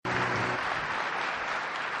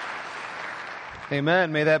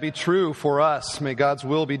Amen. May that be true for us. May God's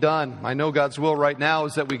will be done. I know God's will right now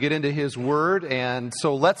is that we get into His Word, and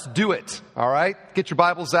so let's do it. All right? Get your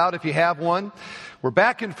Bibles out if you have one. We're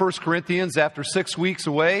back in 1 Corinthians after 6 weeks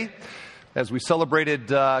away as we celebrated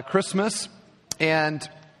Christmas. And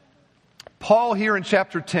Paul here in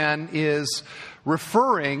chapter 10 is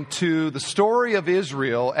referring to the story of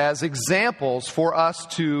Israel as examples for us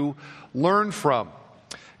to learn from.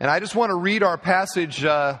 And I just want to read our passage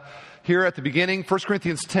here at the beginning, 1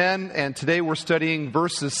 Corinthians 10, and today we're studying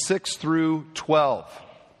verses 6 through 12.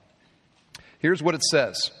 Here's what it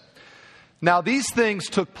says. Now these things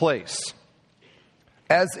took place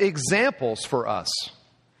as examples for us,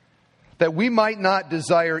 that we might not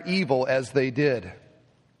desire evil as they did.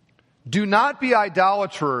 Do not be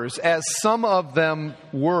idolaters as some of them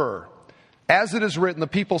were. As it is written, the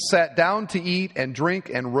people sat down to eat and drink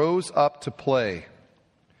and rose up to play.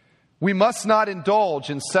 We must not indulge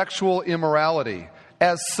in sexual immorality,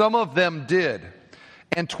 as some of them did,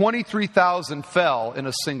 and 23,000 fell in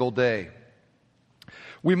a single day.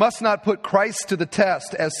 We must not put Christ to the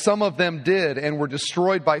test, as some of them did and were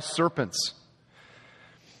destroyed by serpents.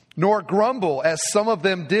 Nor grumble, as some of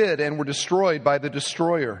them did and were destroyed by the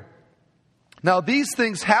destroyer. Now these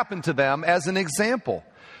things happened to them as an example,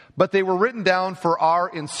 but they were written down for our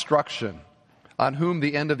instruction, on whom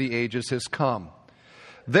the end of the ages has come.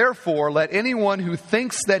 Therefore, let anyone who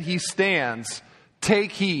thinks that he stands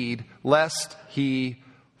take heed lest he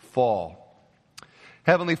fall.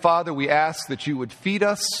 Heavenly Father, we ask that you would feed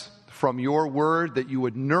us from your word, that you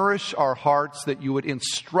would nourish our hearts, that you would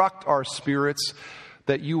instruct our spirits,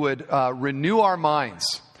 that you would renew our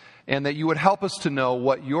minds, and that you would help us to know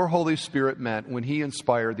what your Holy Spirit meant when he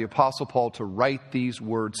inspired the Apostle Paul to write these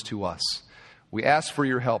words to us. We ask for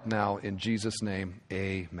your help now in Jesus' name.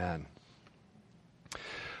 Amen.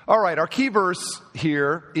 All right, our key verse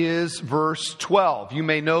here is verse 12. You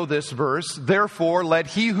may know this verse. Therefore, let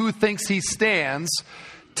he who thinks he stands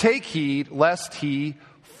take heed lest he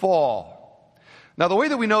fall. Now, the way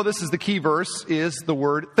that we know this is the key verse is the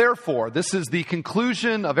word therefore. This is the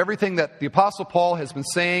conclusion of everything that the Apostle Paul has been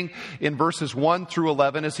saying in verses 1 through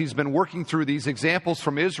 11 as he's been working through these examples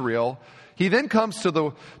from Israel. He then comes to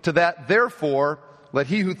that, therefore, let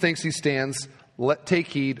he who thinks he stands take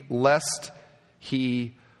heed lest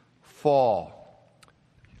he fall.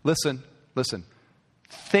 Listen.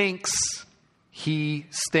 Thinks he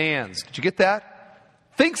stands. Did you get that?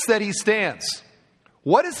 Thinks that he stands.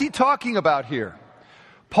 What is he talking about here?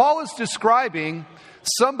 Paul is describing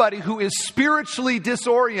somebody who is spiritually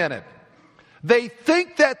disoriented. They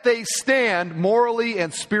think that they stand morally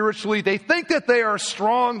and spiritually. They think that they are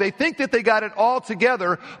strong. They think that they got it all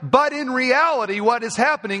together. But in reality, what is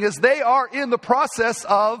happening is they are in the process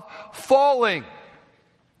of falling.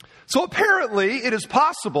 So apparently it is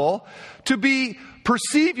possible to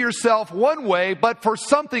perceive yourself one way, but for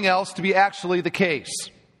something else to be actually the case.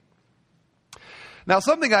 Now,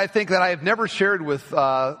 something I think that I have never shared with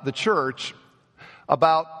the church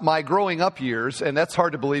about my growing up years, and that's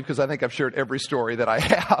hard to believe because I think I've shared every story that I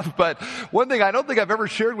have, but one thing I don't think I've ever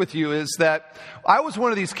shared with you is that I was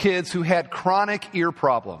one of these kids who had chronic ear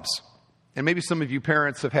problems. And maybe some of you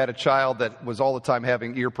parents have had a child that was all the time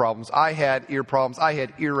having ear problems. I had ear problems. I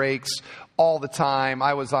had earaches all the time.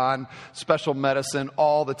 I was on special medicine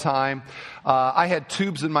all the time. I had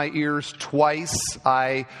tubes in my ears twice.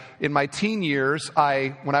 In my teen years,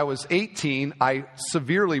 when I was 18, I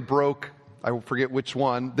severely broke, I forget which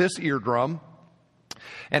one, this eardrum,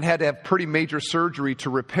 and had to have pretty major surgery to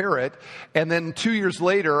repair it. And then 2 years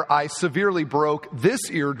later, I severely broke this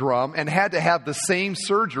eardrum and had to have the same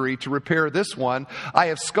surgery to repair this one. I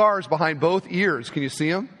have scars behind both ears. Can you see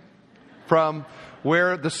them? From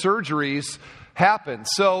where the surgeries happened.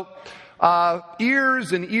 So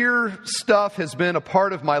ears and ear stuff has been a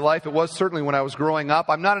part of my life. It was certainly when I was growing up.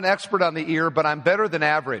 I'm not an expert on the ear, but I'm better than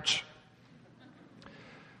average.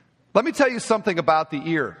 Let me tell you something about the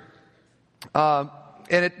ear.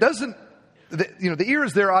 And it doesn't, the ear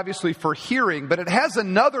is there obviously for hearing, but it has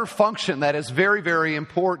another function that is very, very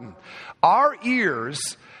important. Our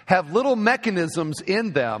ears have little mechanisms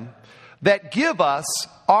in them that give us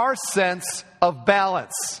our sense of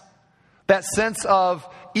balance, that sense of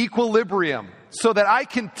equilibrium, so that I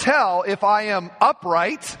can tell if I am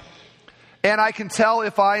upright and I can tell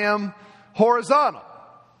if I am horizontal.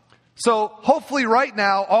 So hopefully right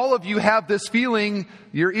now, all of you have this feeling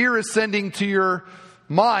your ear is sending to your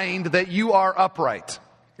mind that you are upright.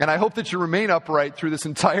 And I hope that you remain upright through this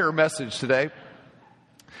entire message today.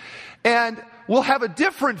 And we'll have a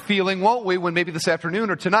different feeling, won't we, when maybe this afternoon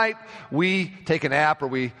or tonight we take a nap or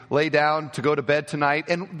we lay down to go to bed tonight,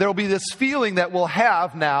 and there'll be this feeling that we'll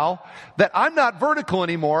have now that I'm not vertical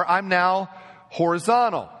anymore, I'm now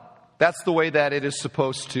horizontal. That's the way that it is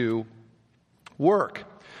supposed to work.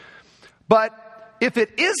 But if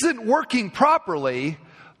it isn't working properly,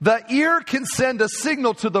 the ear can send a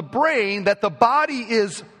signal to the brain that the body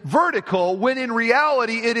is vertical when in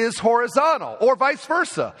reality it is horizontal, or vice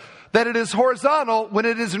versa, that it is horizontal when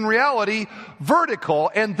it is in reality vertical.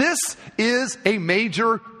 And this is a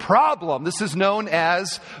major problem. This is known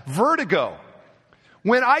as vertigo.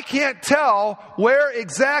 When I can't tell where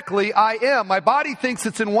exactly I am, my body thinks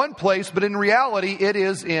it's in one place, but in reality it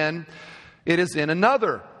is in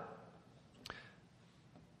another.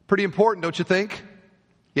 Pretty important, don't you think?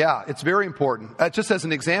 Yeah, it's very important. Just as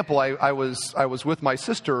an example, I was with my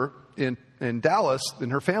sister in Dallas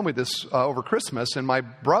and her family this over Christmas, and my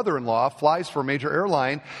brother-in-law flies for a major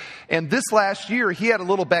airline, and this last year he had a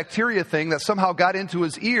little bacteria thing that somehow got into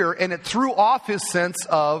his ear, and it threw off his sense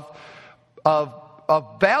of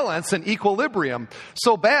balance and equilibrium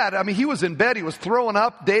so bad. I mean, he was in bed, he was throwing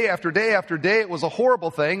up day after day after day. It was a horrible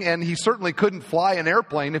thing, and he certainly couldn't fly an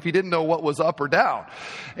airplane if he didn't know what was up or down.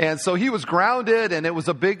 And so he was grounded, and it was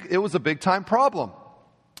a big time problem.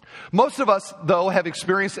 Most of us, though, have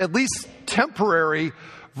experienced at least temporary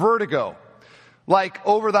vertigo. Like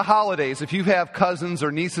over the holidays, if you have cousins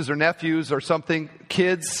or nieces or nephews or something,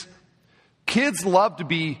 kids love to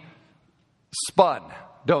be spun,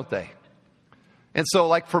 don't they? And so,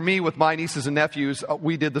 like for me, with my nieces and nephews,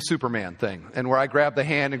 we did the Superman thing, and where I grab the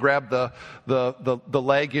hand and grab the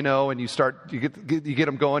leg, and you get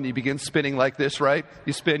them going. You begin spinning like this, right?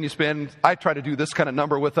 You spin. I try to do this kind of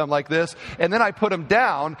number with them like this, and then I put them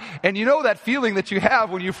down. And you know that feeling that you have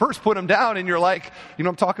when you first put them down, and you're like, you know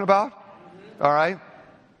what I'm talking about? All right.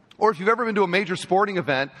 Or if you've ever been to a major sporting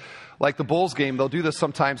event, like the Bulls game, they'll do this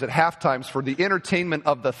sometimes at halftimes for the entertainment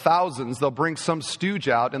of the thousands. They'll bring some stooge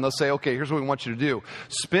out and they'll say, okay, here's what we want you to do.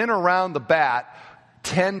 Spin around the bat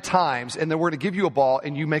 10 times, and then we're going to give you a ball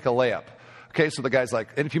and you make a layup. Okay, so the guy's like,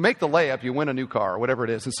 and if you make the layup, you win a new car or whatever it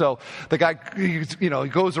is. And so the guy, he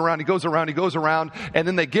goes around, and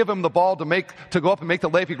then they give him the ball to go up and make the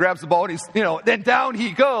layup. He grabs the ball and then down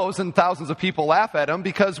he goes, and thousands of people laugh at him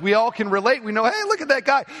because we all can relate. We know, hey, look at that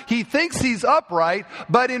guy. He thinks he's upright,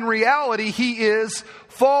 but in reality, he is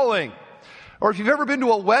falling. Or if you've ever been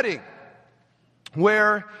to a wedding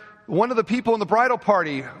where one of the people in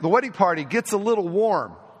the wedding party gets a little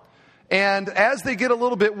warm. And as they get a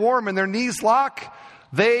little bit warm and their knees lock,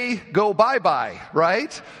 they go bye-bye,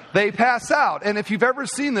 right? They pass out. And if you've ever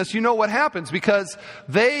seen this, you know what happens, because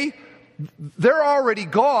they're already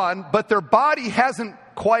gone, but their body hasn't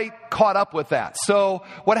quite caught up with that. So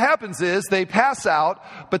what happens is they pass out,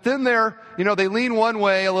 but then they lean one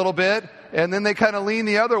way a little bit, and then they kind of lean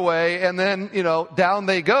the other way, and then, down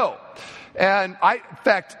they go. And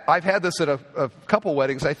I've had this at a couple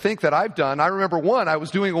weddings, I think, that I've done. I remember one, I was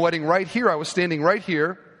doing a wedding right here. I was standing right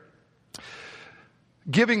here,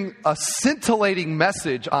 giving a scintillating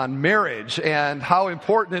message on marriage and how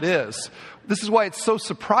important it is. This is why it's so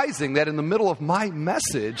surprising that in the middle of my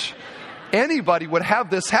message, anybody would have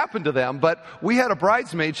this happen to them. But we had a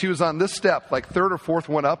bridesmaid. She was on this step, like third or fourth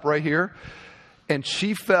one up right here. And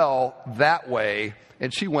she fell that way.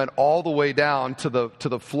 And she went all the way down to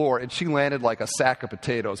the floor, and she landed like a sack of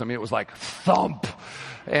potatoes. I mean, it was like thump.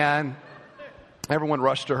 And everyone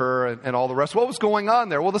rushed to her and all the rest. What was going on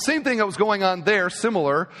there? Well, the same thing that was going on there,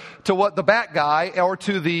 similar to what the bat guy or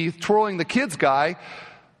to the twirling the kids guy.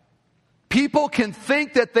 People can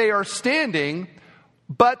think that they are standing,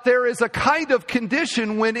 but there is a kind of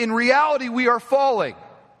condition when in reality we are falling.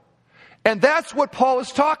 And that's what Paul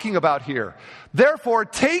is talking about here. Therefore,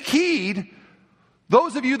 take heed,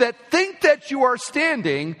 those of you that think that you are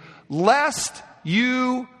standing, lest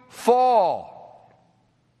you fall.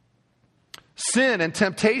 Sin and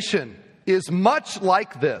temptation is much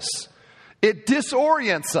like this. It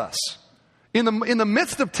disorients us. In the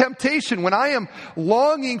midst of temptation, when I am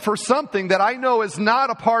longing for something that I know is not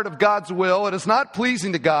a part of God's will, it is not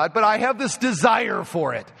pleasing to God, but I have this desire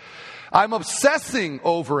for it. I'm obsessing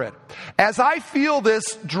over it. As I feel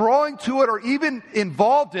this drawing to it or even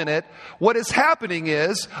involved in it, what is happening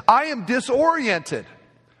is I am disoriented.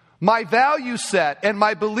 My value set and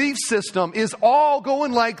my belief system is all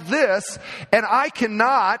going like this, and I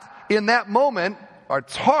cannot, in that moment, or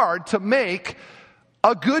it's hard to make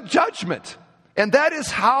a good judgment. And that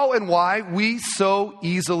is how and why we so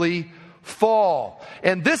easily fall.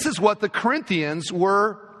 And this is what the Corinthians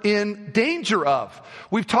were in danger of.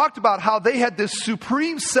 We've talked about how they had this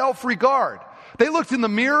supreme self-regard. They looked in the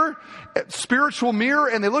mirror, spiritual mirror,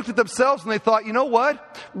 and they looked at themselves and they thought, you know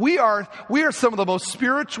what? We are some of the most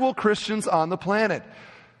spiritual Christians on the planet.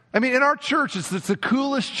 I mean, in our church, it's the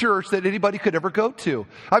coolest church that anybody could ever go to.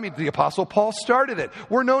 I mean, the Apostle Paul started it.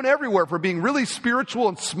 We're known everywhere for being really spiritual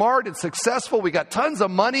and smart and successful. We got tons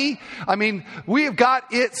of money. I mean, we have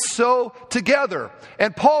got it so together.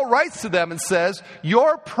 And Paul writes to them and says,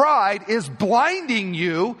 your pride is blinding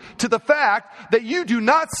you to the fact that you do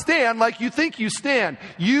not stand like you think you stand.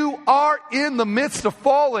 You are in the midst of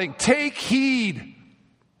falling. Take heed.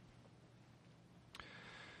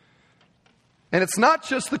 And it's not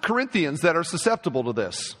just the Corinthians that are susceptible to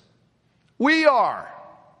this. We are,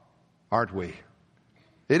 aren't we?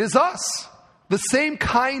 It is us. The same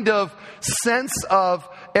kind of sense of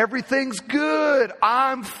everything's good.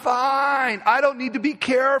 I'm fine. I don't need to be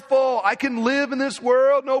careful. I can live in this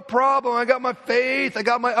world, no problem. I got my faith. I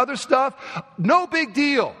got my other stuff. No big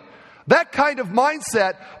deal. That kind of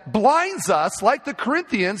mindset blinds us, like the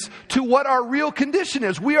Corinthians, to what our real condition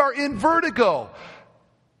is. We are in vertigo.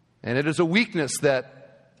 And it is a weakness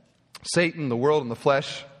that Satan, the world, and the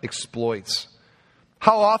flesh exploits.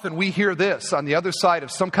 How often we hear this on the other side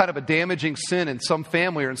of some kind of a damaging sin in some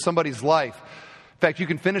family or in somebody's life. In fact, you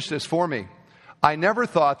can finish this for me. I never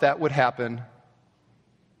thought that would happen.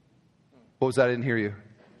 What was that? I didn't hear you.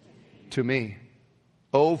 To me.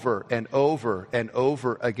 Over and over and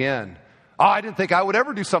over again. Oh, I didn't think I would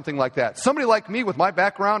ever do something like that. Somebody like me with my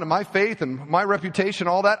background and my faith and my reputation,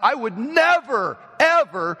 all that, I would never,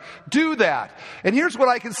 ever do that. And here's what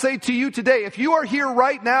I can say to you today. If you are here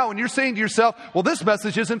right now and you're saying to yourself, well, this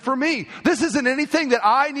message isn't for me. This isn't anything that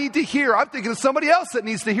I need to hear. I'm thinking of somebody else that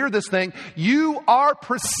needs to hear this thing. You are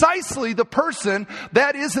precisely the person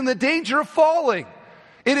that is in the danger of falling.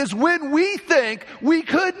 It is when we think we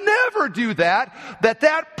could never do that,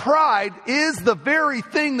 that pride is the very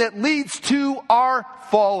thing that leads to our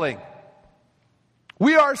falling.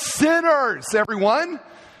 We are sinners, everyone.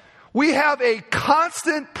 We have a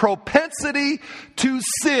constant propensity to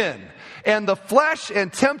sin. And the flesh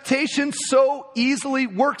and temptation so easily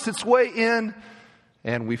works its way in,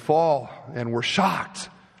 and we fall, and we're shocked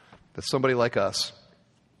that somebody like us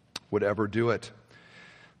would ever do it.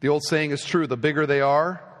 The old saying is true, the bigger they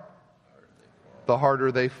are, the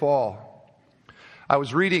harder they fall. I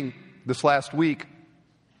was reading this last week,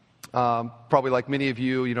 probably like many of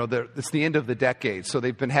you, it's the end of the decade, so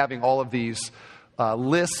they've been having all of these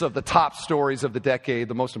lists of the top stories of the decade,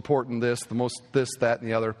 the most important this, the most this, that, and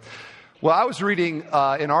the other. Well, I was reading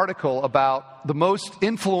an article about the most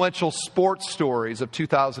influential sports stories of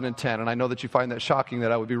 2010, and I know that you find that shocking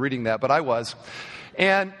that I would be reading that, but I was.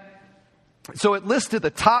 And so it listed the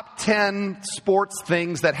top 10 sports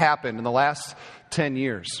things that happened in the last 10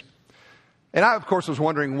 years. And I, of course, was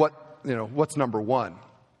wondering what's number one.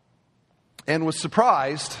 And was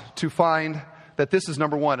surprised to find that this is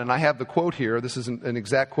number one. And I have the quote here. This is an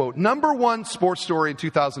exact quote. Number one sports story in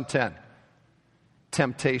 2010.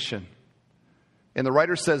 Temptation. And the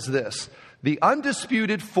writer says this: the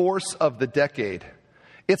undisputed force of the decade.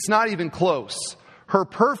 It's not even close. Her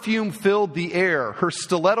perfume filled the air. Her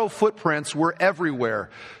stiletto footprints were everywhere.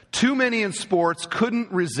 Too many in sports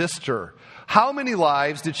couldn't resist her. How many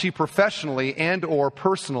lives did she professionally and or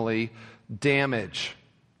personally damage?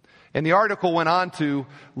 And the article went on to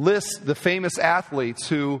list the famous athletes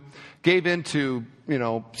who gave into,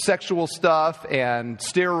 sexual stuff and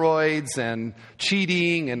steroids and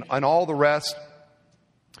cheating and all the rest.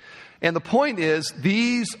 And the point is,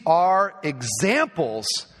 these are examples,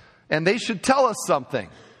 and they should tell us something.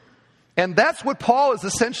 And that's what Paul is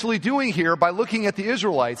essentially doing here by looking at the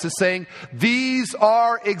Israelites, is saying these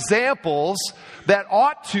are examples that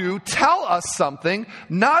ought to tell us something,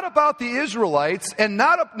 not about the Israelites and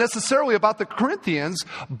not necessarily about the Corinthians,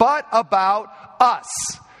 but about us.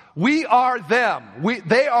 We are them.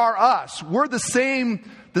 They are us. We're the same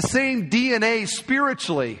DNA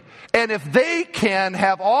spiritually. And if they can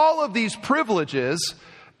have all of these privileges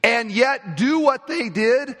and yet do what they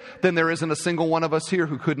did, then there isn't a single one of us here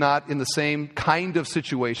who could not, in the same kind of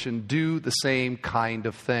situation, do the same kind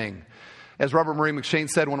of thing. As Robert Murray McShane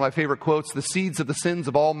said, one of my favorite quotes, the seeds of the sins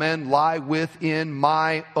of all men lie within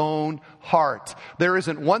my own heart. There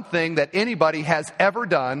isn't one thing that anybody has ever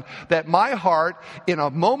done that my heart, in a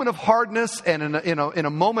moment of hardness and in a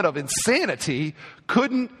moment of insanity,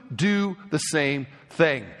 couldn't do the same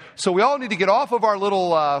thing. So we all need to get off of our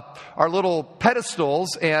little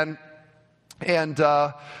pedestals and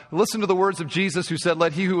listen to the words of Jesus, who said,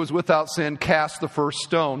 let he who is without sin cast the first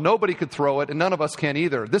stone. Nobody could throw it, and none of us can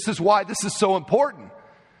either. This is why this is so important.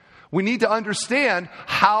 We need to understand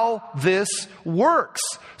how this works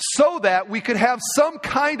so that we could have some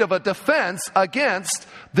kind of a defense against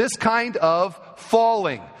this kind of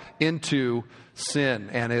falling into sin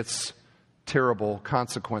and its terrible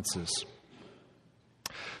consequences.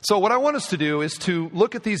 So what I want us to do is to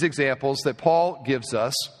look at these examples that Paul gives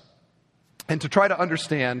us and to try to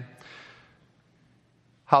understand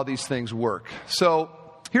how these things work. So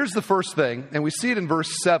here's the first thing, and we see it in verse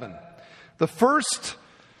 7. The first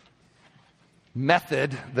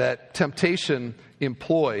method that temptation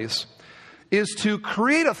employs is to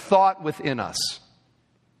create a thought within us.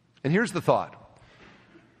 And here's the thought: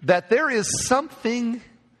 that there is something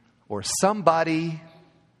or somebody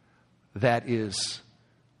that is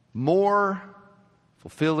more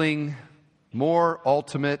fulfilling, more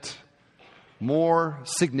ultimate, more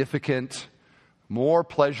significant, more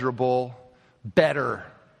pleasurable, better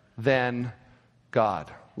than God.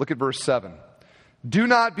 Look at verse 7. Do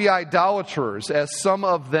not be idolaters, as some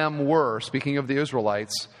of them were, speaking of the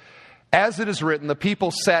Israelites. As it is written, the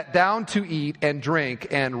people sat down to eat and drink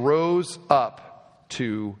and rose up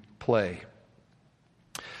to play.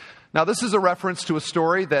 Now, this is a reference to a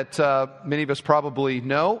story that many of us probably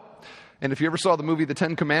know. And if you ever saw the movie The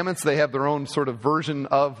Ten Commandments, they have their own sort of version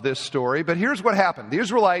of this story. But here's what happened. The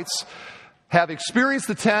Israelites have experienced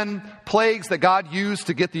the 10 plagues that God used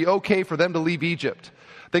to get the okay for them to leave Egypt.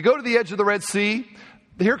 They go to the edge of the Red Sea.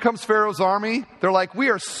 Here comes Pharaoh's army. They're like, we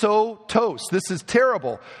are so toast. This is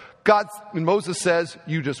terrible. And Moses says,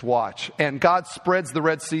 you just watch. And God spreads the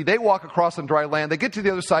Red Sea. They walk across on dry land. They get to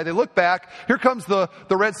the other side. They look back. Here comes the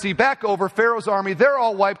Red Sea back over. Pharaoh's army, they're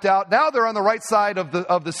all wiped out. Now they're on the right side of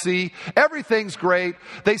the sea. Everything's great.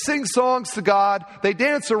 They sing songs to God. They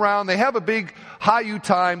dance around. They have a big Hayu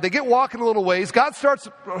time. They get walking a little ways. God starts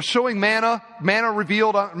showing manna.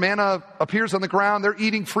 Manna appears on the ground. They're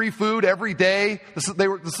eating free food every day. This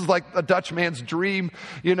is like a Dutch man's dream,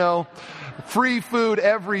 free food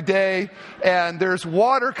every day. And there's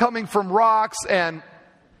water coming from rocks, and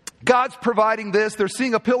God's providing this. They're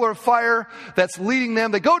seeing a pillar of fire that's leading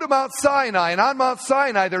them. They go to Mount Sinai, and on Mount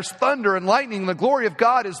Sinai there's thunder and lightning. The glory of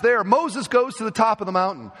God is there. Moses goes to the top of the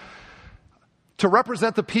mountain to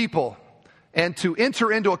represent the people and to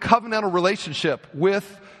enter into a covenantal relationship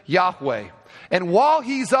with Yahweh. And while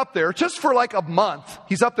he's up there, just for like a month,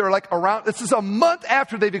 he's up there this is a month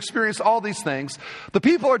after they've experienced all these things, the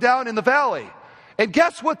people are down in the valley. And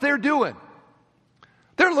guess what they're doing?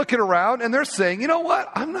 They're looking around and they're saying, you know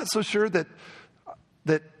what? I'm not so sure that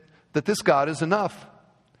this God is enough.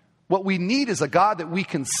 What we need is a God that we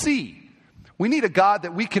can see. We need a God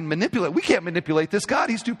that we can manipulate. We can't manipulate this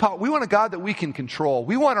God. He's too powerful. We want a God that we can control.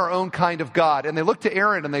 We want our own kind of God. And they looked to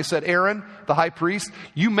Aaron and they said, Aaron, the high priest,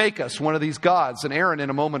 you make us one of these gods. And Aaron,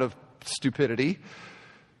 in a moment of stupidity,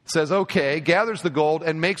 says, okay, gathers the gold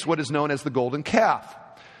and makes what is known as the golden calf.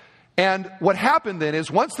 And what happened then is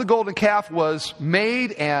once the golden calf was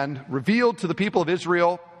made and revealed to the people of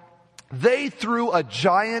Israel, they threw a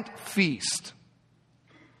giant feast.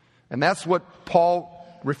 And that's what Paul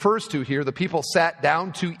refers to here. The people sat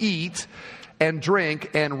down to eat and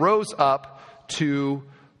drink and rose up to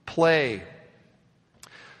play.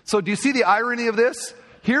 So do you see the irony of this?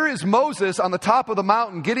 Here is Moses on the top of the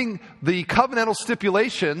mountain getting the covenantal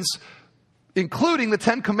stipulations, including the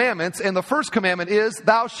 10 commandments. And the first commandment is,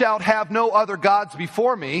 thou shalt have no other gods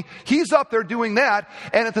before me. He's up there doing that.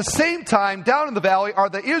 And at the same time, down in the valley are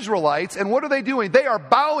the Israelites. And what are they doing? They are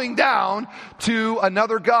bowing down to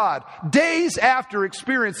another God, days after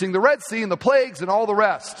experiencing the Red Sea and the plagues and all the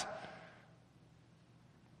rest.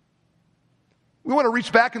 We want to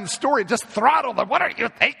reach back in the story and just throttle them. What are you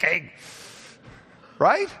thinking?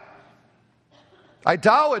 Right?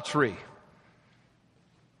 Idolatry.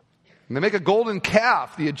 And they make a golden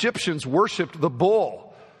calf. The Egyptians worshipped the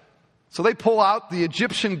bull. So they pull out the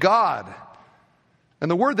Egyptian god.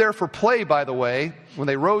 And the word there for play, by the way, when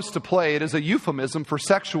they rose to play, it is a euphemism for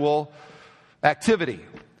sexual activity.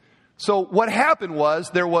 So what happened was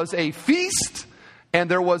there was a feast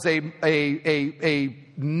and there was a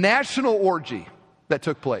national orgy that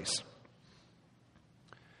took place.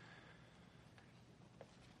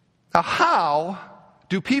 Now, how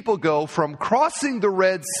do people go from crossing the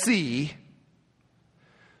Red Sea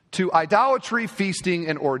to idolatry, feasting,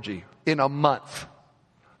 and orgy in a month?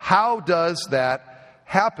 How does that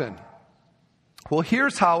happen? Well,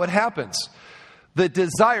 here's how it happens. The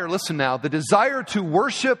desire, listen now, the desire to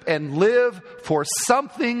worship and live for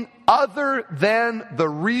something other than the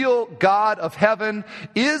real God of heaven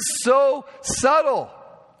is so subtle.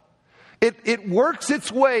 It works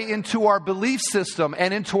its way into our belief system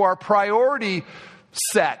and into our priority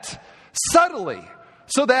set subtly,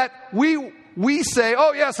 so that we we say,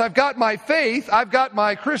 oh yes, I've got my faith, I've got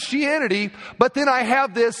my Christianity, but then I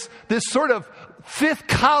have this sort of fifth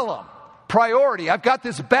column priority. I've got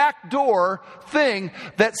this backdoor thing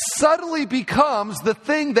that suddenly becomes the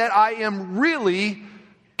thing that I am really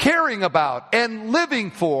caring about and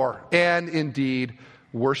living for and indeed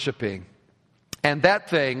worshiping. And that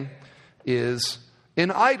thing is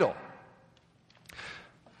an idol.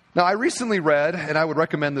 Now, I recently read, and I would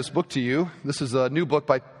recommend this book to you. This is a new book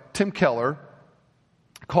by Tim Keller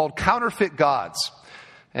called Counterfeit Gods.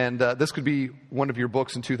 And this could be one of your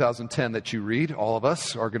books in 2010 that you read. All of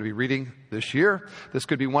us are going to be reading this year. This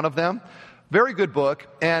could be one of them. Very good book.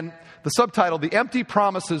 And the subtitle, The Empty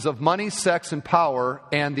Promises of Money, Sex, and Power,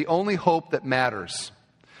 and the Only Hope That Matters.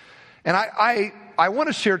 And I want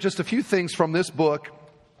to share just a few things from this book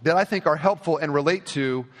that I think are helpful and relate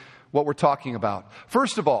to what we're talking about.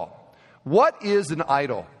 First of all, what is an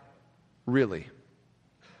idol, really?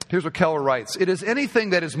 Here's what Keller writes. It is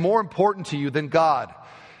anything that is more important to you than God.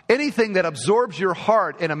 Anything that absorbs your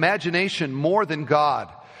heart and imagination more than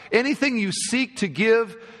God. Anything you seek to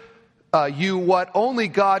give you what only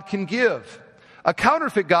God can give. A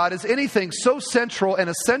counterfeit God is anything so central and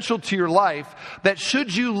essential to your life that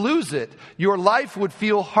should you lose it, your life would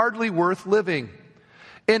feel hardly worth living.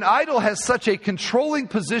 An idol has such a controlling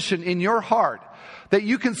position in your heart that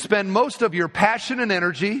you can spend most of your passion and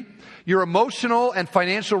energy, your emotional and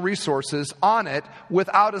financial resources on it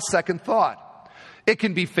without a second thought. It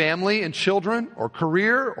can be family and children, or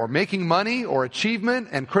career, or making money, or achievement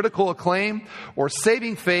and critical acclaim, or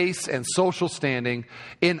saving face and social standing.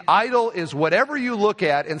 An idol is whatever you look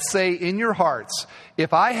at and say in your hearts,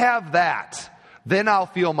 if I have that, then I'll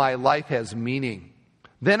feel my life has meaning.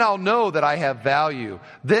 Then I'll know that I have value.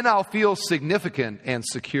 Then I'll feel significant and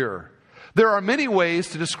secure. There are many ways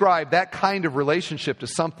to describe that kind of relationship to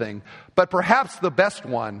something, but perhaps the best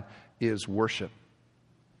one is worship.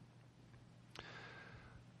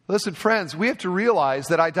 Listen, friends, we have to realize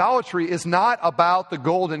that idolatry is not about the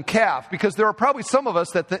golden calf, because there are probably some of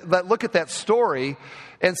us that look at that story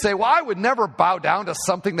and say, well, I would never bow down to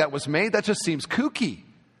something that was made. That just seems kooky.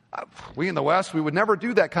 We in the West, we would never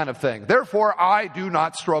do that kind of thing. Therefore, I do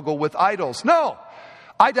not struggle with idols. No,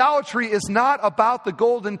 idolatry is not about the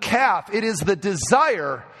golden calf. It is the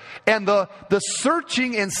desire and the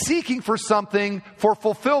searching and seeking for something for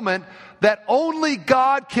fulfillment that only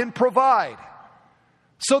God can provide.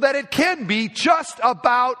 So that it can be just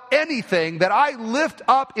about anything that I lift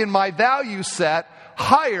up in my value set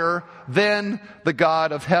higher than the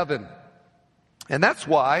God of heaven. And that's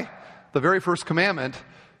why the very first commandment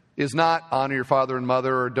is not honor your father and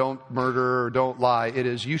mother, or don't murder, or don't lie. It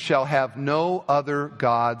is, you shall have no other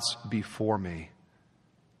gods before me.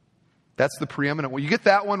 That's the preeminent one. You get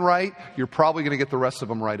that one right, you're probably going to get the rest of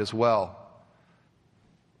them right as well.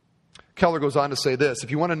 Keller goes on to say this: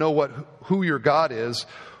 if you want to know who your God is,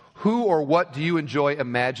 who or what do you enjoy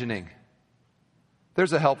imagining?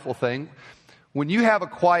 There's a helpful thing. When you have a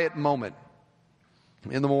quiet moment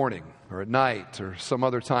in the morning or at night or some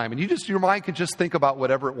other time, and your mind can just think about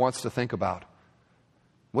whatever it wants to think about,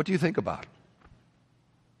 what do you think about?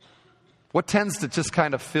 What tends to just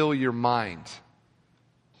kind of fill your mind?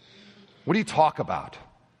 What do you talk about?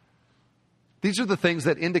 These are the things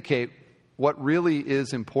that indicate what really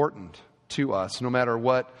is important to us, no matter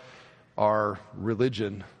what our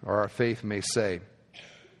religion or our faith may say.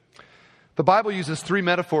 The Bible uses three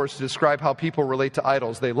metaphors to describe how people relate to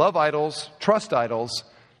idols. They love idols, trust idols,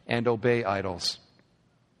 and obey idols.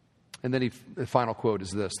 And then the final quote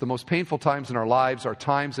is this: the most painful times in our lives are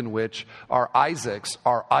times in which our Isaacs,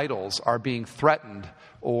 our idols, are being threatened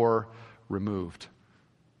or removed.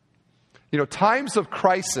 You know, times of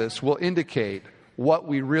crisis will indicate what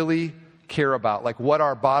we really care about, like what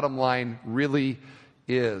our bottom line really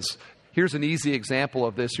is. Here's an easy example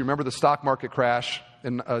of this. You remember the stock market crash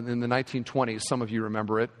in the 1920s. Some of you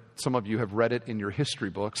remember it. Some of you have read it in your history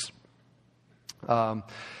books.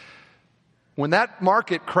 When that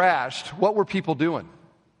market crashed, what were people doing?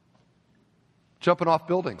 Jumping off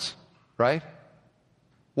buildings, right?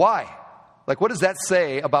 Why? Like, what does that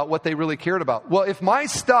say about what they really cared about? Well, if my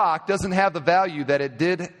stock doesn't have the value that it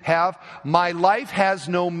did have, my life has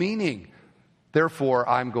no meaning. Therefore,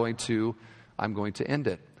 I'm going to end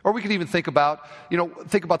it. Or we could even think about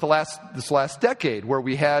this last decade where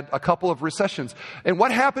we had a couple of recessions. And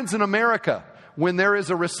what happens in America when there is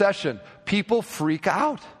a recession? People freak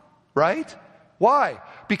out, right? Why?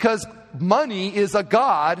 Because money is a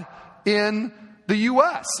god in the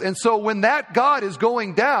U.S. And so when that god is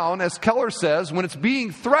going down, as Keller says, when it's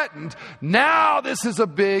being threatened, now this is a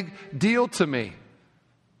big deal to me.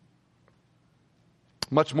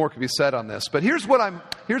 Much more could be said on this. But here's what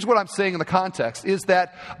I'm saying in the context, is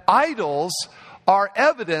that idols are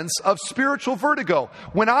evidence of spiritual vertigo.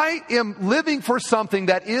 When I am living for something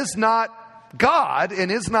that is not God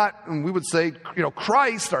and is not, and we would say,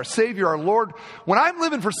 Christ, our Savior, our Lord, when I'm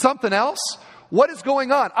living for something else, what is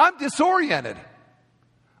going on? I'm disoriented.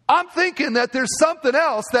 I'm thinking that there's something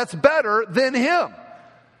else that's better than Him.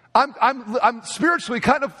 I'm spiritually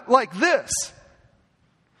kind of like this.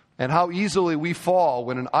 And how easily we fall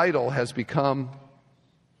when an idol has become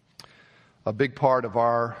a big part of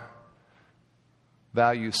our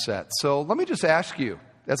value set. So let me just ask you,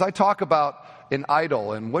 as I talk about an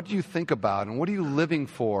idol and what do you think about and what are you living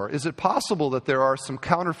for, is it possible that there are some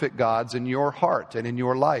counterfeit gods in your heart and in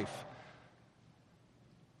your life?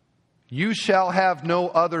 You shall have no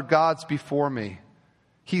other gods before me.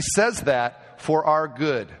 He says that for our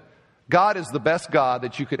good. God is the best God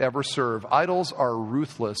that you could ever serve. Idols are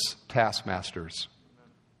ruthless taskmasters.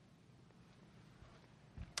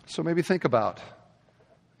 So maybe think about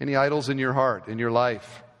any idols in your heart, in your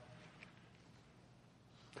life.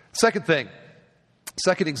 Second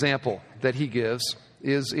example that he gives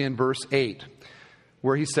is in verse 8,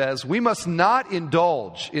 where he says, "We must not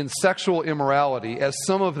indulge in sexual immorality as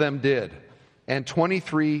some of them did, and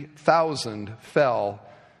 23,000 fell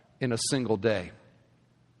in a single day."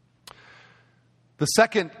 The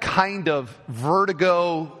second kind of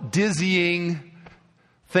vertigo, dizzying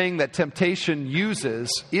thing that temptation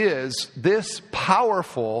uses is this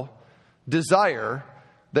powerful desire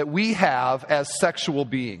that we have as sexual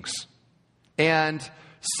beings. And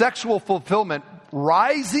sexual fulfillment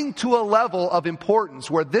rising to a level of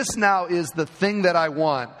importance where this now is the thing that I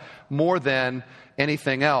want more than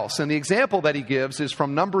anything else. And the example that he gives is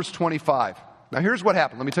from Numbers 25. Now here's what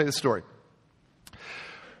happened. Let me tell you the story.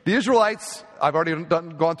 The Israelites, I've already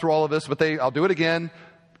gone through all of this, but I'll do it again.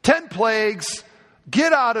 10 plagues,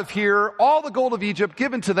 get out of here, all the gold of Egypt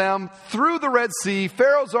given to them, through the Red Sea,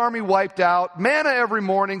 Pharaoh's army wiped out, manna every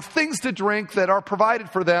morning, things to drink that are provided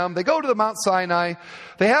for them. They go to the Mount Sinai,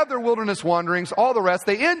 they have their wilderness wanderings, all the rest.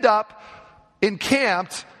 They end up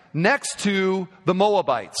encamped next to the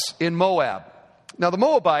Moabites in Moab. Now the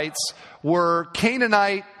Moabites were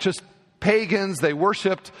Canaanite, just pagans. They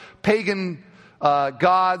worshipped pagan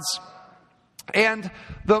gods. And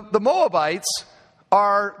the Moabites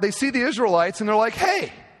they see the Israelites and they're like,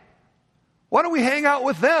 hey, why don't we hang out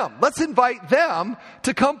with them? Let's invite them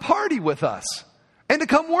to come party with us and to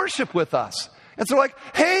come worship with us. And so they're like,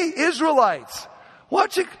 hey, Israelites, why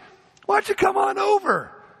don't you come on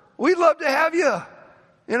over? We'd love to have you.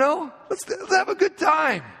 Let's have a good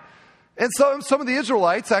time. And so some of the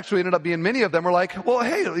Israelites, actually ended up being many of them, were like, well,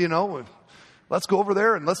 hey, let's go over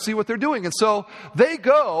there and let's see what they're doing. And so they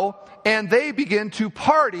go and they begin to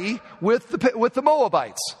party with the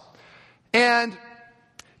Moabites. And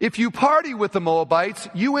if you party with the Moabites,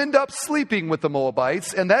 you end up sleeping with the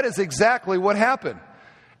Moabites. And that is exactly what happened.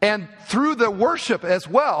 And through the worship as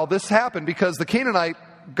well, this happened because the Canaanite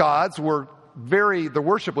gods the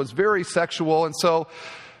worship was very sexual. And so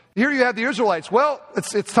here you have the Israelites. Well,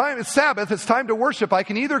 it's time. It's Sabbath. It's time to worship. I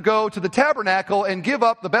can either go to the tabernacle and give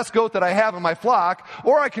up the best goat that I have in my flock,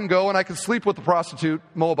 or I can go and I can sleep with the prostitute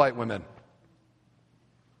Moabite women.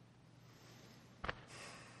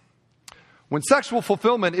 When sexual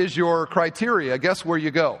fulfillment is your criteria, guess where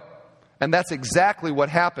you go? And that's exactly what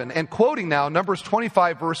happened. And quoting now Numbers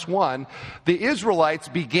 25 verse 1, the Israelites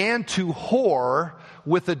began to whore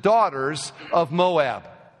with the daughters of Moab.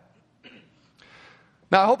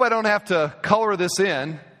 Now, I hope I don't have to color this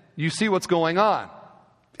in. You see what's going on.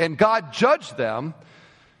 And God judged them,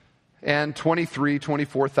 and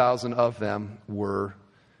 24,000 of them were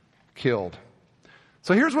killed.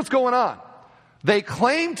 So here's what's going on. They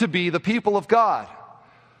claim to be the people of God,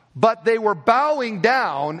 but they were bowing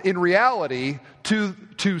down in reality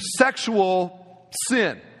to sexual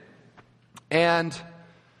sin. And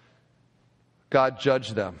God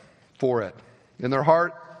judged them for it. In their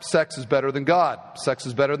heart, sex is better than God. Sex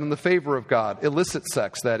is better than the favor of God. Illicit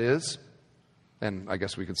sex, that is. And I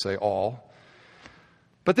guess we could say all.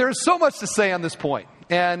 But there is so much to say on this point.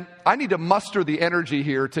 And I need to muster the energy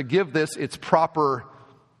here to give this its proper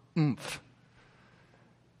oomph.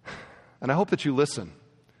 And I hope that you listen.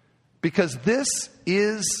 Because this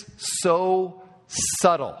is so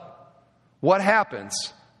subtle. What happens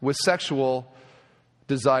with sexual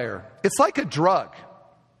desire? It's like a drug.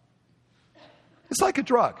 It's like a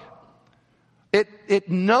drug. It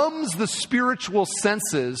numbs the spiritual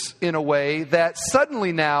senses in a way that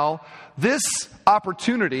suddenly now this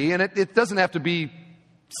opportunity, and it doesn't have to be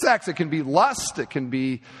sex, it can be lust, it can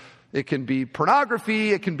be It can be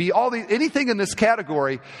pornography. It can be anything in this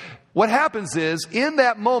category. What happens is, in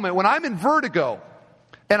that moment, when I'm in vertigo,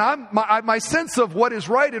 and my sense of what is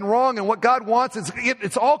right and wrong and what God wants,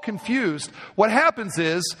 it's all confused. What happens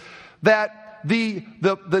is that the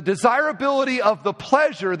desirability of the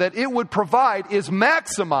pleasure that it would provide is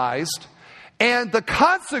maximized, and the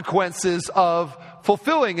consequences of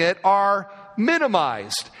fulfilling it are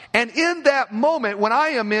minimized. And in that moment, when I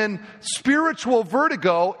am in spiritual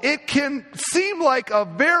vertigo, it can seem like a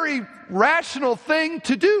very rational thing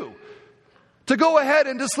to do. To go ahead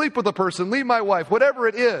and to sleep with a person, leave my wife, whatever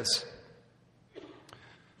it is.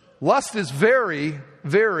 Lust is very,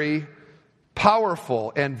 very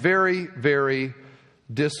powerful and very, very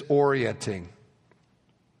disorienting.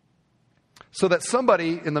 So that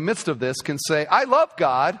somebody in the midst of this can say, I love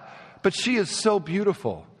God, but she is so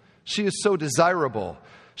beautiful. She is so desirable.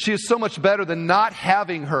 She is so much better than not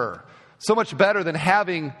having her. So much better than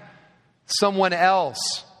having someone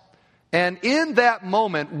else. And in that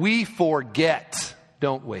moment, we forget,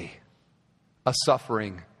 don't we, a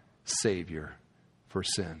suffering Savior for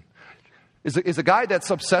sin. Is a guy that's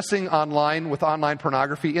obsessing online with online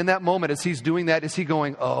pornography, in that moment, as he's doing that, is he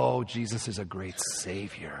going, oh, Jesus is a great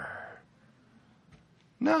Savior?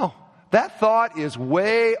 No, that thought is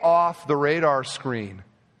way off the radar screen.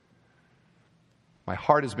 My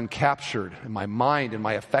heart has been captured, and my mind and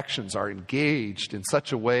my affections are engaged in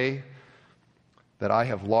such a way that I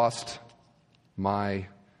have lost my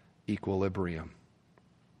equilibrium.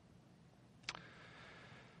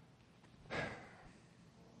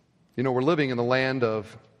 You know, we're living in the land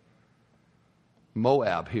of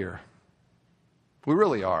Moab here. We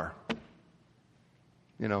really are.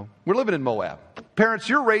 You know, we're living in Moab. Parents,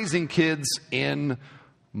 you're raising kids in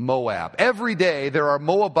Moab. Every day there are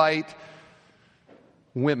Moabite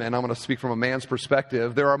women, I'm going to speak from a man's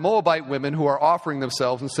perspective, there are Moabite women who are offering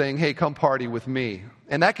themselves and saying, hey, come party with me.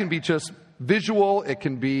 And that can be just visual, it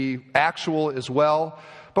can be actual as well.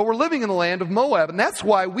 But we're living in the land of Moab, and that's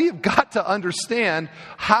why we've got to understand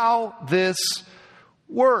how this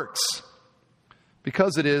works,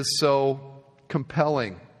 because it is so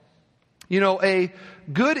compelling. You know, a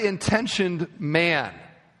good-intentioned man,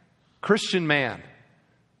 Christian man,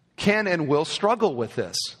 can and will struggle with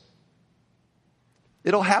this.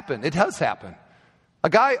 It'll happen. It does happen.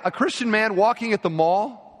 A Christian man walking at the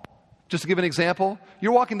mall, just to give an example,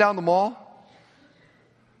 you're walking down the mall,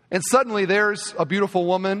 and suddenly there's a beautiful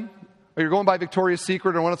woman, or you're going by Victoria's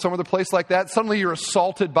Secret or some other place like that. Suddenly you're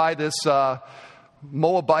assaulted by this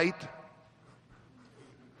Moabite.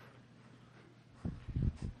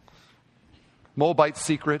 Moabite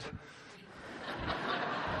secret.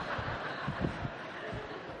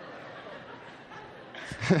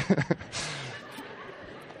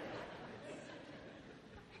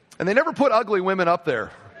 And they never put ugly women up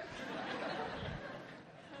there.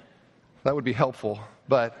 That would be helpful,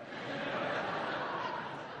 but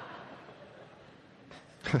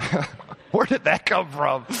where did that come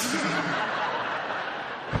from?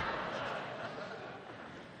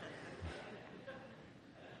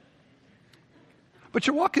 But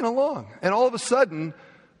you're walking along, and all of a sudden,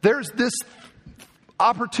 there's this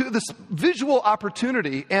visual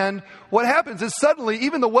opportunity, and what happens is suddenly,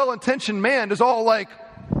 even the well-intentioned man is all like,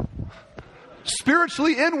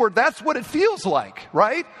 spiritually inward. That's what it feels like,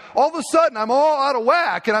 right? All of a sudden, I'm all out of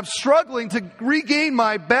whack, and I'm struggling to regain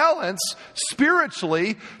my balance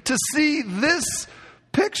spiritually to see this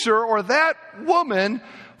picture or that woman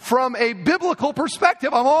from a biblical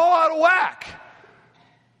perspective. I'm all out of whack.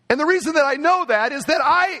 And the reason that I know that is that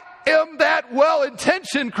I am that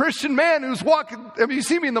well-intentioned Christian man who's walking. I mean, you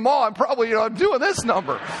see me in the mall, I'm probably, I'm doing this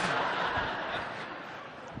number.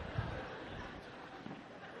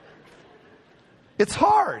 It's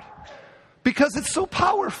hard because it's so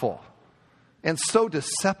powerful and so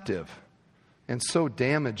deceptive and so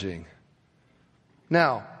damaging.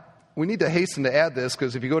 Now, we need to hasten to add this,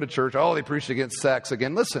 because if you go to church, they preach against sex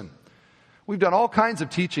again. Listen, we've done all kinds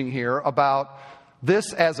of teaching here about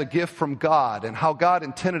this as a gift from God and how God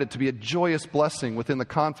intended it to be a joyous blessing within the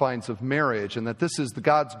confines of marriage, and that this is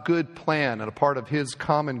God's good plan and a part of His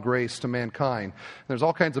common grace to mankind. And there's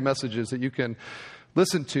all kinds of messages that you can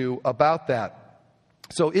listen to about that.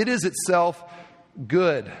 So it is itself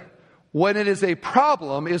good. When it is a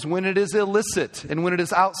problem is when it is illicit and when it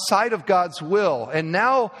is outside of God's will. And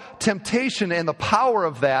now temptation and the power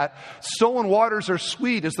of that, stolen waters are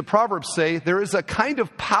sweet, as the Proverbs say. There is a kind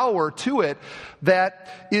of power to it that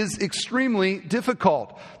is extremely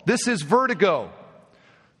difficult. This is vertigo.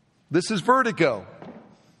 This is vertigo.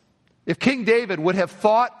 If King David would have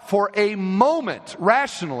thought for a moment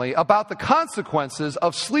rationally about the consequences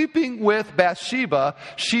of sleeping with Bathsheba,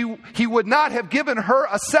 he would not have given her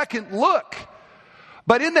a second look.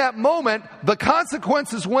 But in that moment, the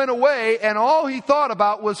consequences went away and all he thought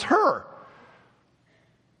about was her.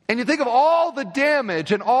 And you think of all the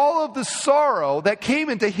damage and all of the sorrow that came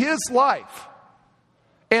into his life.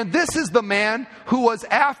 And this is the man who was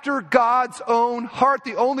after God's own heart,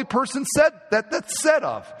 the only person that's said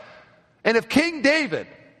of. And if King David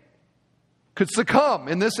could succumb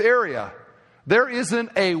in this area, there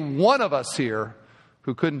isn't a one of us here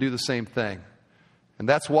who couldn't do the same thing. And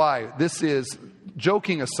that's why this is,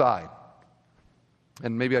 joking aside,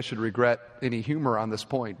 and maybe I should regret any humor on this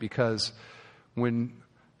point, because when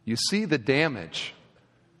you see the damage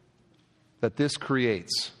that this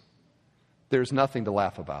creates, there's nothing to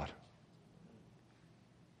laugh about.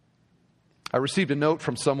 I received a note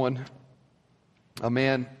from someone, a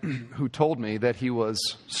man who told me that he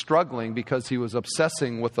was struggling because he was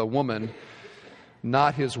obsessing with a woman,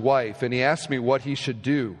 not his wife, and he asked me what he should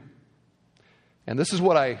do. And this is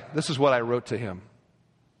what I wrote to him.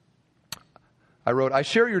 I wrote, "I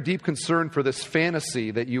share your deep concern for this fantasy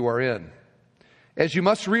that you are in. As you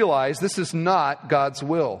must realize, this is not God's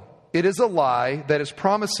will. It is a lie that is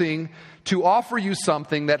promising to offer you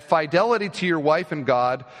something that fidelity to your wife and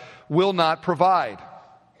God will not provide.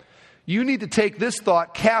 You need to take this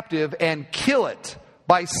thought captive and kill it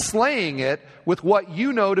by slaying it with what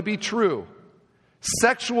you know to be true.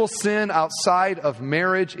 Sexual sin outside of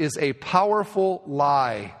marriage is a powerful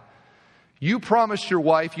lie. You promised your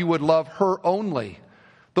wife you would love her only.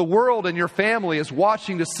 The world and your family is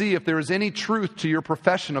watching to see if there is any truth to your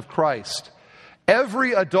profession of Christ.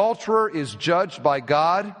 Every adulterer is judged by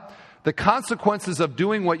God. The consequences of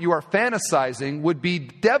doing what you are fantasizing would be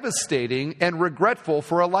devastating and regretful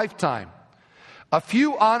for a lifetime. A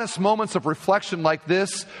few honest moments of reflection like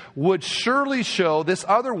this would surely show this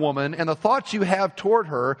other woman and the thoughts you have toward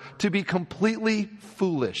her to be completely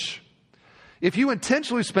foolish. If you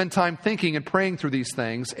intentionally spend time thinking and praying through these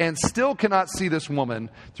things and still cannot see this woman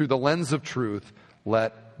through the lens of truth,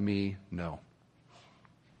 let me know."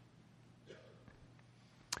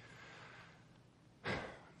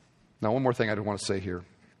 Now, one more thing I want to say here.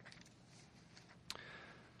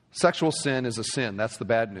 Sexual sin is a sin. That's the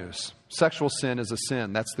bad news. Sexual sin is a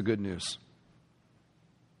sin. That's the good news.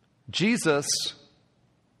 Jesus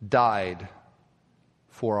died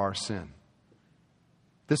for our sin.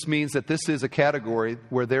 This means that this is a category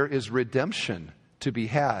where there is redemption to be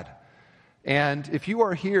had. And if you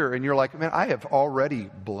are here and you're like, "Man, I have already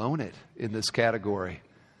blown it in this category,"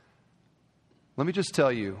 let me just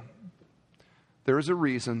tell you, there is a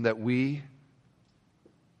reason that we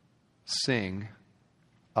sing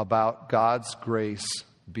about God's grace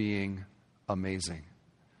being amazing.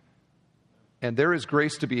 And there is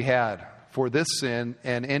grace to be had for this sin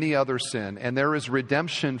and any other sin. And there is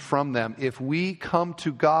redemption from them if we come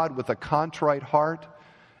to God with a contrite heart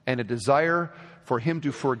and a desire for Him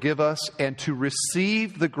to forgive us and to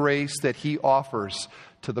receive the grace that He offers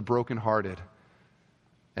to the brokenhearted.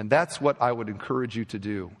 And that's what I would encourage you to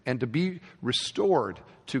do. And to be restored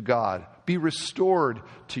to God. Be restored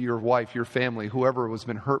to your wife, your family, whoever has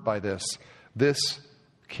been hurt by this. This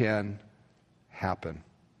can happen.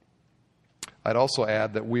 I'd also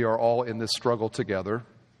add that we are all in this struggle together.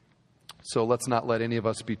 So let's not let any of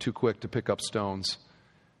us be too quick to pick up stones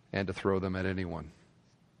and to throw them at anyone.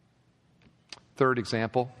 Third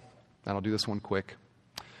example, and I'll do this one quick,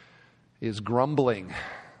 is grumbling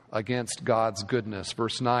against God's goodness.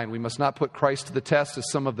 Verse 9, "We must not put Christ to the test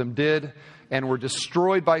as some of them did and were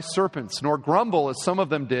destroyed by serpents, nor grumble as some of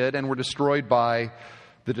them did and were destroyed by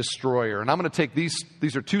the destroyer." And I'm going to take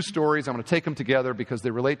these are two stories. I'm going to take them together because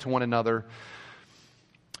they relate to one another.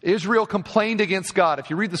 Israel complained against God. If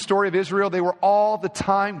you read the story of Israel, they were all the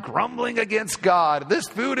time grumbling against God. This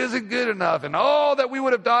food isn't good enough, and oh, that we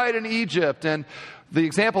would have died in Egypt. And the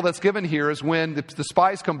example that's given here is when the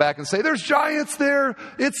spies come back and say, "There's giants there.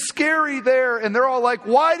 It's scary there." And they're all like,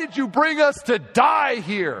 "Why did you bring us to die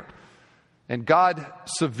here?" And God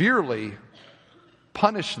severely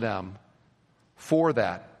punished them for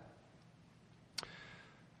that.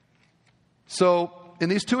 So, in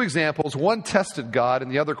these two examples, one tested God and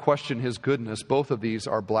the other questioned His goodness. Both of these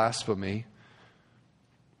are blasphemy.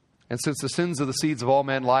 And since the sins of the seeds of all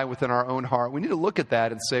men lie within our own heart, we need to look at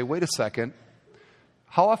that and say, wait a second.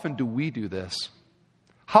 How often do we do this?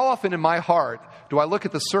 How often in my heart do I look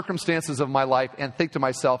at the circumstances of my life and think to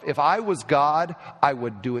myself, if I was God, I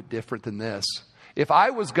would do it different than this. If I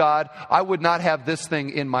was God, I would not have this thing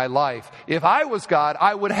in my life. If I was God,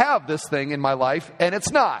 I would have this thing in my life, and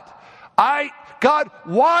it's not. God,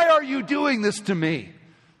 why are you doing this to me?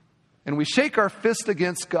 And we shake our fist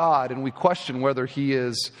against God and we question whether He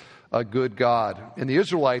is a good God. And the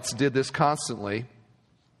Israelites did this constantly.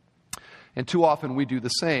 And too often we do the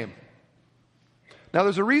same. Now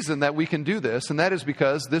there's a reason that we can do this, and that is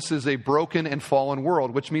because this is a broken and fallen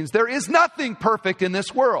world, which means there is nothing perfect in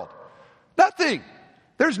this world. Nothing.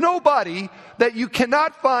 There's nobody that you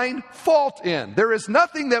cannot find fault in. There is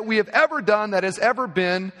nothing that we have ever done that has ever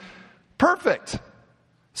been perfect.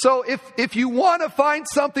 So if you want to find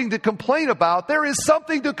something to complain about, there is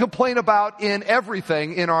something to complain about in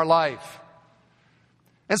everything in our life.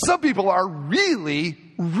 And some people are really,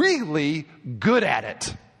 really good at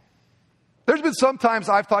it. There's been some times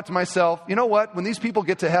I've thought to myself, you know what? When these people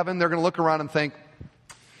get to heaven, they're going to look around and think,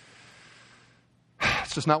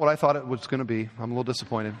 it's just not what I thought it was going to be. I'm a little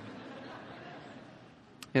disappointed.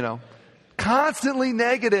 You know, constantly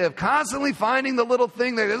negative, constantly finding the little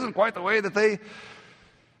thing that isn't quite the way that they...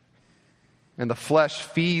 And the flesh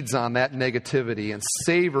feeds on that negativity and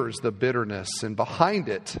savors the bitterness. And behind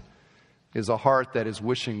it is a heart that is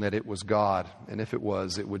wishing that it was God. And if it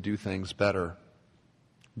was, it would do things better.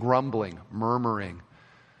 Grumbling, murmuring.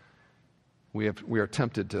 We are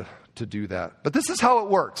tempted to do that. But this is how it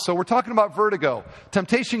works. So we're talking about vertigo.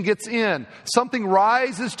 Temptation gets in. Something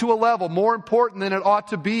rises to a level more important than it ought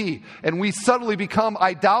to be. And we suddenly become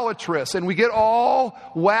idolatrous. And we get all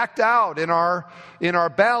whacked out in our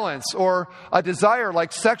balance. Or a desire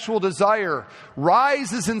like sexual desire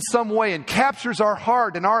rises in some way and captures our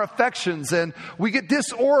heart and our affections. And we get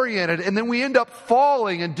disoriented. And then we end up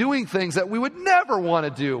falling and doing things that we would never want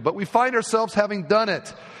to do. But we find ourselves having done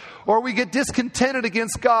it. Or we get discontented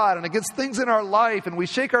against God and against things in our life, and we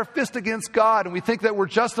shake our fist against God, and we think that we're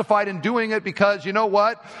justified in doing it because, you know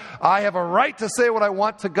what? I have a right to say what I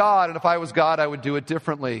want to God, and if I was God, I would do it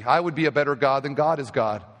differently. I would be a better God than God is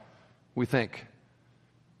God, we think.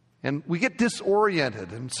 And we get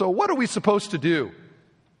disoriented. And so what are we supposed to do?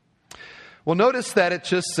 Well, notice that it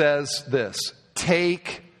just says this: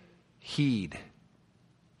 take heed.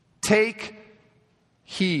 Take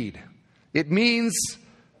heed. It means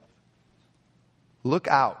look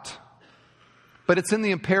out. But it's in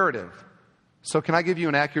the imperative. So can I give you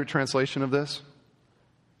an accurate translation of this?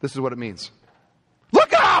 This is what it means.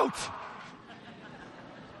 Look out!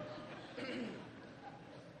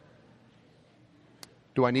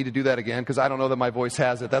 Do I need to do that again? Because I don't know that my voice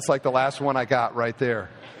has it. That's like the last one I got right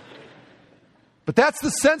there. But that's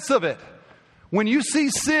the sense of it. When you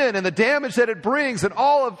see sin and the damage that it brings and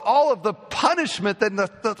all of the punishment and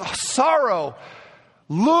the sorrow,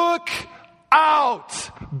 look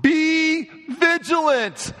out. Be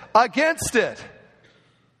vigilant against it.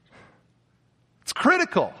 It's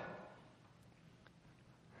critical.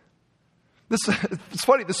 It's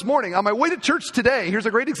funny, this morning, on my way to church today, here's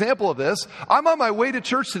a great example of this. I'm on my way to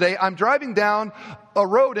church today. I'm driving down a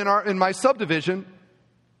road in my subdivision,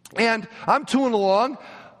 and I'm tooling along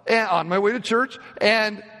on my way to church,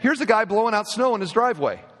 and here's a guy blowing out snow in his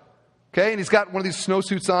driveway. Okay, and he's got one of these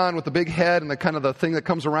snowsuits on with the big head and the kind of the thing that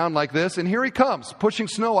comes around like this. And here he comes, pushing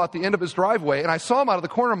snow out the end of his driveway. And I saw him out of the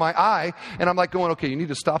corner of my eye, and I'm like going, okay, you need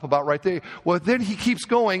to stop about right there. Well, then he keeps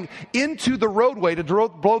going into the roadway to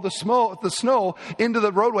blow the snow into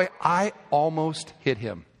the roadway. I almost hit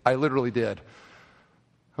him. I literally did.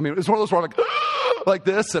 I mean, it was one of those where I'm like, like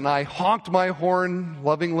this, and I honked my horn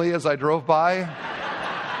lovingly as I drove by.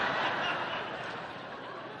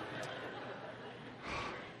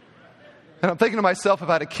 And I'm thinking to myself, if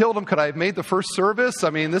I'd have killed him, could I have made the first service? I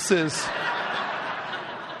mean, this is...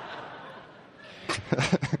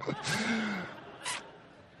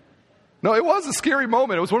 No, it was a scary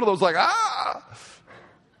moment. It was one of those like,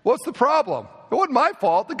 what's the problem? It wasn't my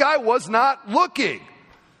fault. The guy was not looking.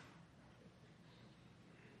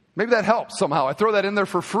 Maybe that helps somehow. I throw that in there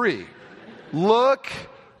for free. Look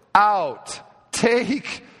out.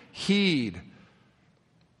 Take heed.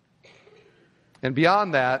 And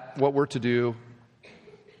beyond that, what we're to do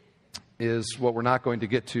is what we're not going to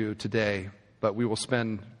get to today, but we will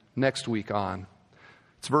spend next week on.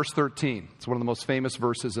 It's verse 13. It's one of the most famous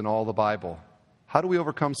verses in all the Bible. How do we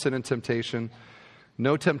overcome sin and temptation?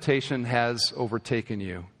 No temptation has overtaken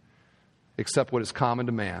you except what is common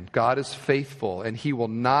to man. God is faithful, and He will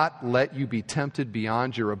not let you be tempted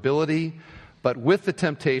beyond your ability, but with the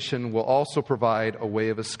temptation will also provide a way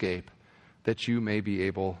of escape that you may be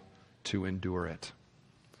able to endure it.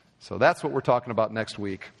 So that's what we're talking about next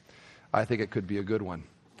week. I think it could be a good one.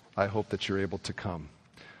 I hope that you're able to come.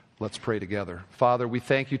 Let's pray together. Father, we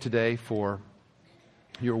thank you today for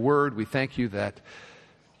your word. We thank you that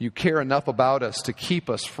you care enough about us to keep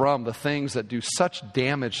us from the things that do such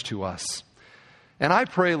damage to us. And I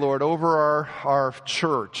pray, Lord, over our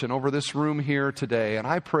church and over this room here today, and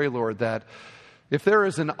I pray, Lord, that if there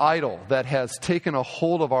is an idol that has taken a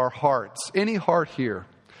hold of our hearts, any heart here,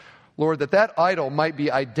 Lord, that idol might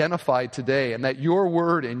be identified today, and that your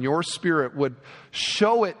word and your spirit would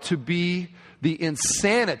show it to be the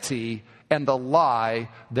insanity and the lie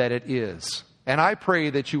that it is. And I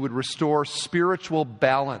pray that you would restore spiritual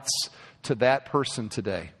balance to that person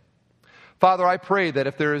today. Father, I pray that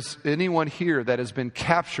if there is anyone here that has been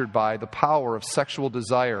captured by the power of sexual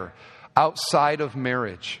desire outside of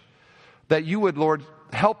marriage, that you would, Lord,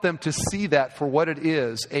 help them to see that for what it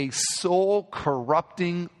is, a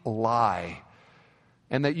soul-corrupting lie,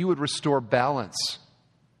 and that you would restore balance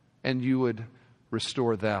and you would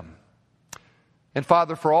restore them. And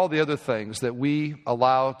Father, for all the other things that we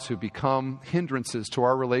allow to become hindrances to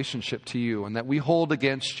our relationship to you and that we hold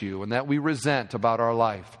against you and that we resent about our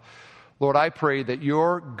life, Lord, I pray that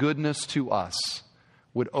your goodness to us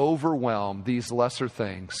would overwhelm these lesser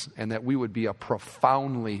things and that we would be a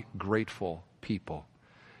profoundly grateful people.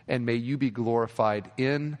 And may you be glorified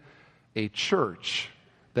in a church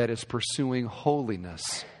that is pursuing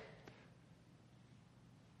holiness.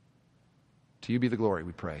 To you be the glory,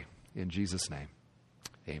 we pray. In Jesus' name,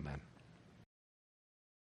 amen.